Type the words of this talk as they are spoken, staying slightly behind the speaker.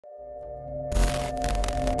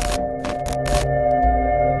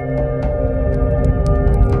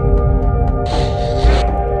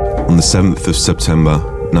On the 7th of September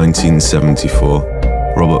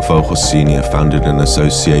 1974, Robert Vogel Sr. founded an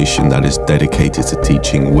association that is dedicated to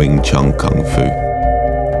teaching Wing-Chun Kung Fu,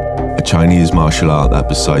 a Chinese martial art that,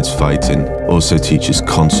 besides fighting, also teaches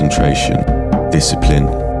concentration, discipline,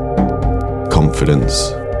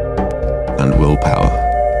 confidence, and willpower.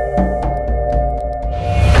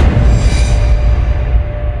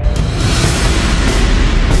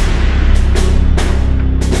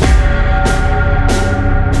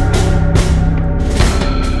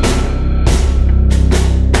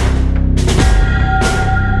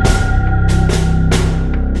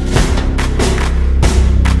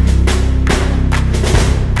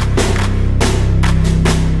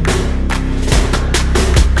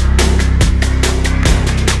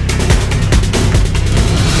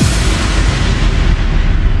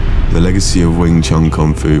 The legacy of Wing-Chun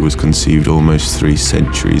Kung Fu was conceived almost 3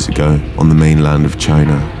 centuries ago on the mainland of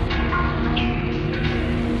China.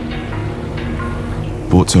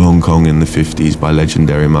 Brought to Hong Kong in the 50s by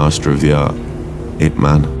legendary master of the art, Ip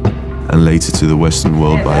Man, and later to the Western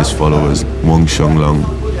world by his followers Wong Leung,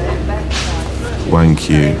 Wang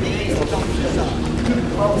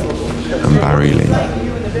and Barry Lee.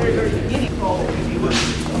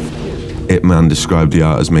 Ip Man described the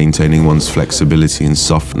art as maintaining one's flexibility and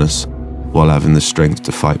softness while having the strength to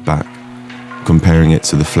fight back, comparing it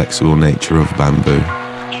to the flexible nature of bamboo.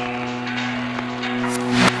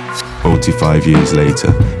 45 years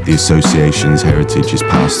later, the association's heritage is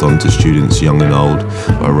passed on to students young and old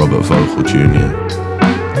by Robert Vogel Jr.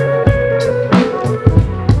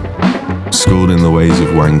 Schooled in the ways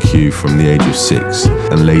of Wang from the age of 6,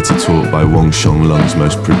 and later taught by Wong Leung's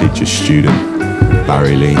most prodigious student,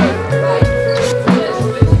 Barry Lee.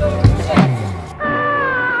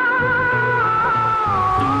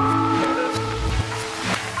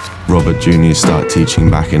 Robert Jr. started teaching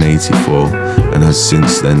back in '84 and has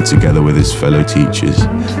since then, together with his fellow teachers,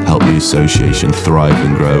 helped the association thrive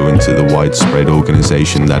and grow into the widespread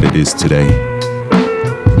organisation that it is today.